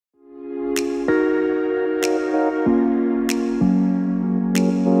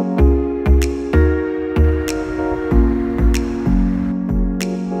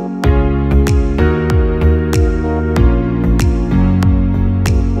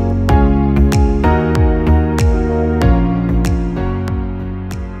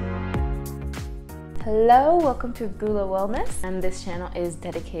welcome to Gula Wellness, and this channel is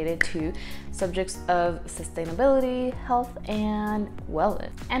dedicated to subjects of sustainability, health, and wellness,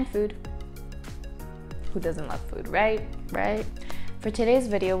 and food. Who doesn't love food, right? For today's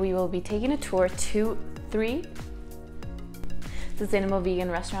video, we will be taking a tour to 3 sustainable vegan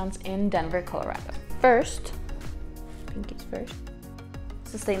restaurants in Denver, Colorado. First, Pinky's first,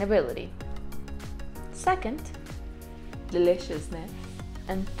 sustainability. Second, deliciousness.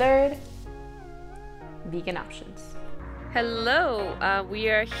 And third, vegan options. Hello, we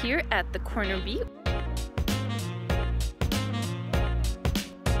are here at the Corner Beet.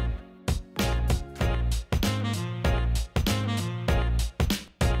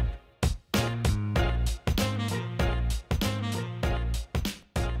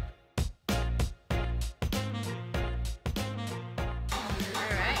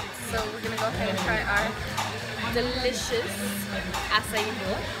 Alright, so we're gonna go ahead and try our delicious acai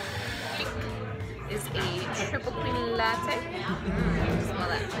bowl. Is a triple cream latte. Smell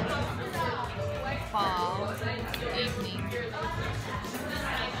that. Fall evening.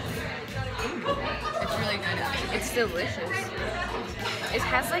 It's really good. It's delicious. It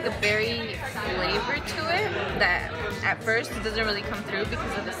has like a berry flavor to it that at first it doesn't really come through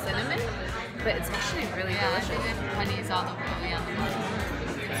because of the cinnamon, but it's actually really delicious. The honey is all the way on the bottom.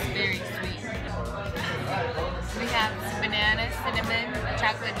 It's very sweet. We have banana, cinnamon,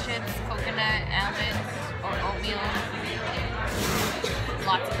 chocolate chips, coconut, almonds, or oatmeal.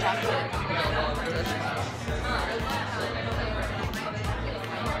 Lots of chocolate. Delicious.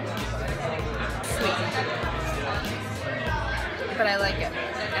 Sweet. But I like it.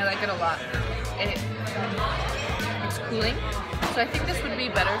 I like it a lot. It's cooling. So I think this would be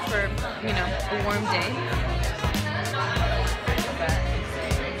better for, you know, a warm day.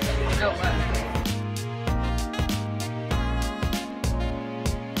 Oh, wow.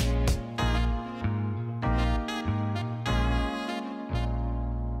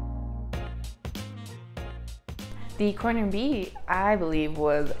 The Corner Beet, I believe,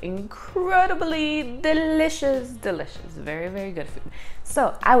 was incredibly delicious. Very, very good food.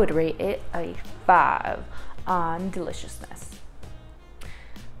 So I would rate it a 5 on deliciousness.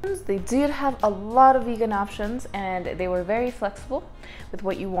 They did have a lot of vegan options and they were very flexible with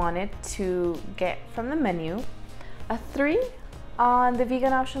what you wanted to get from the menu. A 3 on the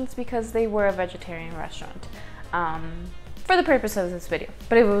vegan options because they were a vegetarian restaurant for the purpose of this video.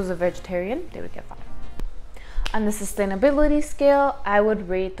 But if it was a vegetarian, they would get 5. On the sustainability scale, I would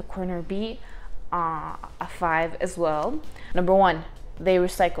rate the Corner Beet a 5 as well. Number 1, they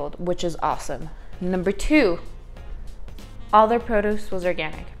recycled, which is awesome. Number 2, all their produce was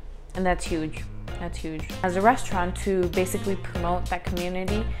organic, and that's huge. That's huge. As a restaurant, to basically promote that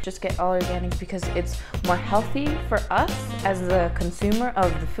community, just get all organic because it's more healthy for us as the consumer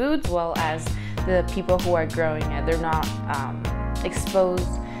of the foods, as well as the people who are growing it. They're not exposed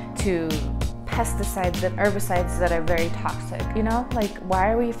to pesticides and herbicides that are very toxic, you know? Like,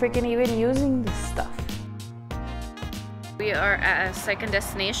 why are we freaking even using this stuff? We are at a second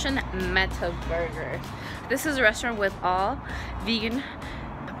destination, Meta Burger. This is a restaurant with all vegan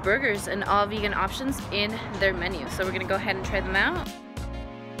burgers and all vegan options in their menu. So we're gonna go ahead and try them out.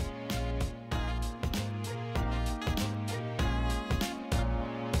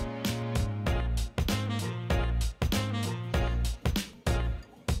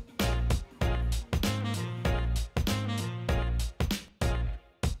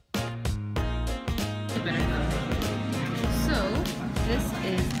 So this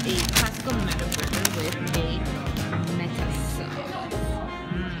is a classical Meta burger with a Meta sauce.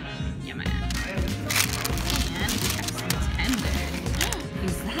 Yummy. And we have some tenders.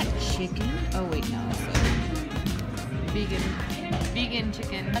 Is that chicken? Oh wait, no, it's vegan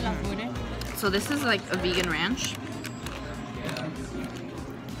chicken. So this is like a vegan ranch.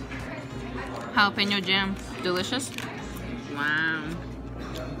 Jalapeno jam, delicious. Wow.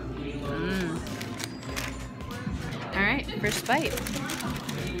 Alright, first bite.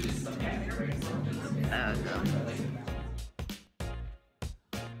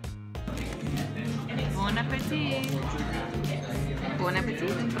 Bon appetit. Bon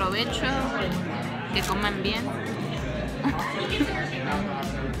appetit. Provecho. Que coman bien.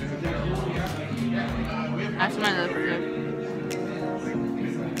 That's my little burger.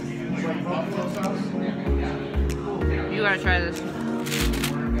 You gotta try this.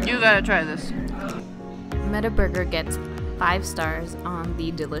 You gotta try this. Meta Burger gets 5 stars on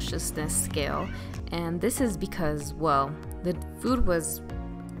the deliciousness scale, and this is because, well, the food was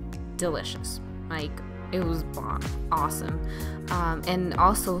delicious. Like, it was bomb, awesome. And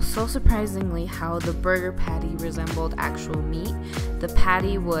also, so surprisingly, how the burger patty resembled actual meat. The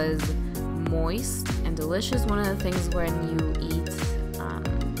patty was moist and delicious. One of the things when you eat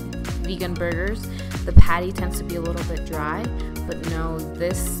vegan burgers, the patty tends to be a little bit dry, but no,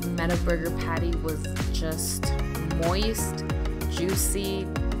 this Meta Burger patty was just moist, juicy,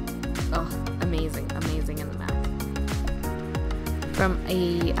 amazing in the mouth. From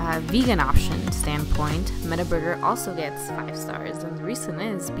a vegan option standpoint, Meta Burger also gets 5 stars, and the reason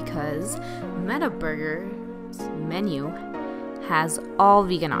is because Meta Burger's menu has all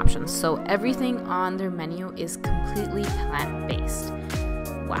vegan options, so everything on their menu is completely plant-based.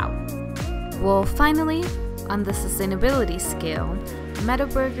 Wow. Well, finally, on the sustainability scale, Meta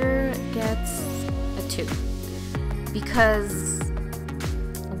Burger gets a 2 because,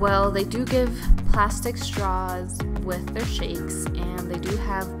 well, they do give plastic straws with their shakes, and they do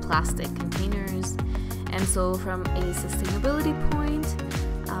have plastic containers, and so from a sustainability point,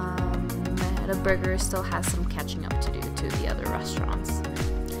 Meta Burger still has some catching up to do to the other restaurants.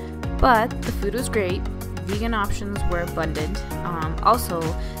 But the food was great. Vegan options were abundant. Also,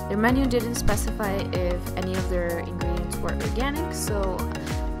 their menu didn't specify if any of their ingredients were organic, so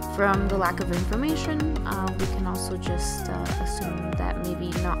from the lack of information, we can also just assume that maybe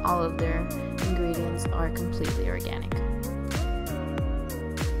not all of their ingredients are completely organic.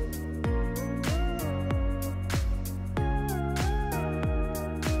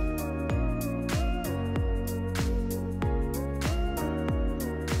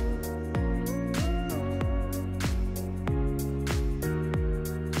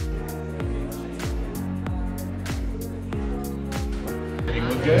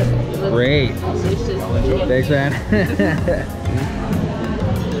 Great. Thanks, man.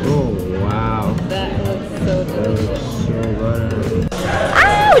 Oh, wow. That looks so delicious. That looks so good.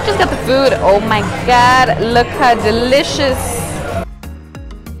 Ah, we just got the food. Oh my god, look how delicious.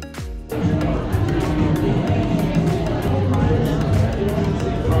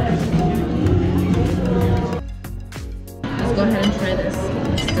 Let's go ahead and try this.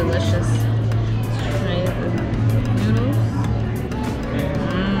 It's delicious. Let's try the noodles.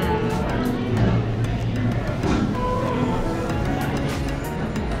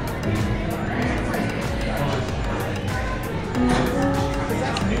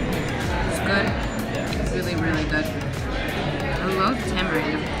 Really good. I love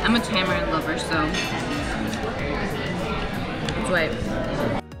tamarind. I'm a tamarind lover, so that's why.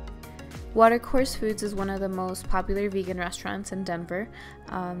 WaterCourse Foods is one of the most popular vegan restaurants in Denver.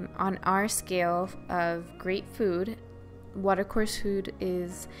 On our scale of great food, WaterCourse Food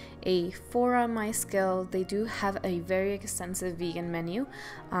is a 4 on my scale. They do have a very extensive vegan menu.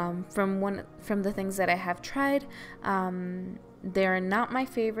 From the things that I have tried, they're not my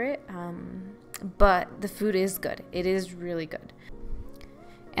favorite. But the food is good. It is really good.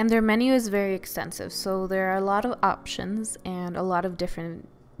 And their menu is very extensive, so there are a lot of options and a lot of different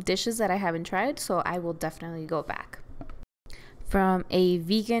dishes that I haven't tried, so I will definitely go back. From a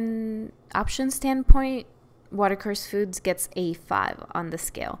vegan option standpoint, WaterCourse Foods gets a 5 on the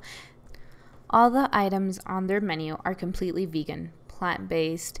scale. All the items on their menu are completely vegan,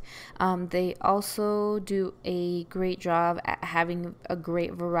 plant-based. They also do a great job at having a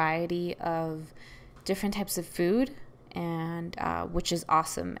great variety of different types of food, and which is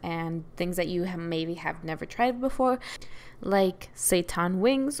awesome, and things that you maybe have never tried before, like seitan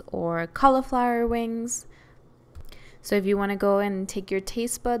wings or cauliflower wings. So if you want to go and take your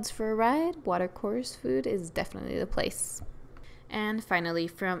taste buds for a ride, WaterCourse Food is definitely the place. And finally,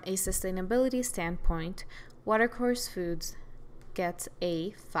 from a sustainability standpoint, WaterCourse Foods gets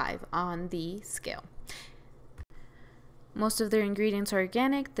a 5 on the scale. Most of their ingredients are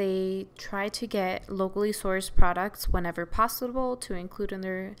organic. They try to get locally sourced products whenever possible to include in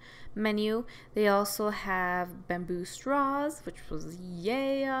their menu. They also have bamboo straws, which was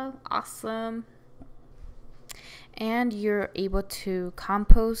awesome. And you're able to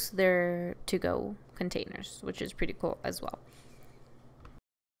compost their to-go containers, which is pretty cool as well.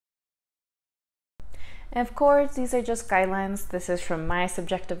 And of course, these are just guidelines. This is from my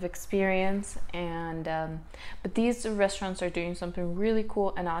subjective experience, and but these restaurants are doing something really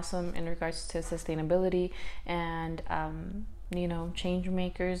cool and awesome in regards to sustainability and you know, change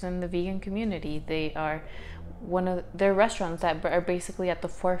makers in the vegan community. They are their restaurants that are basically at the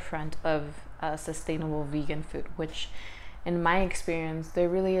forefront of sustainable vegan food, which in my experience there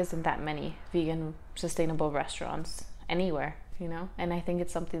really isn't that many vegan sustainable restaurants anywhere, you know, and I think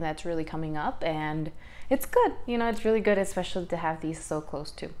it's something that's really coming up, and it's good, you know, it's really good, especially to have these so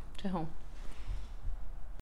close to home.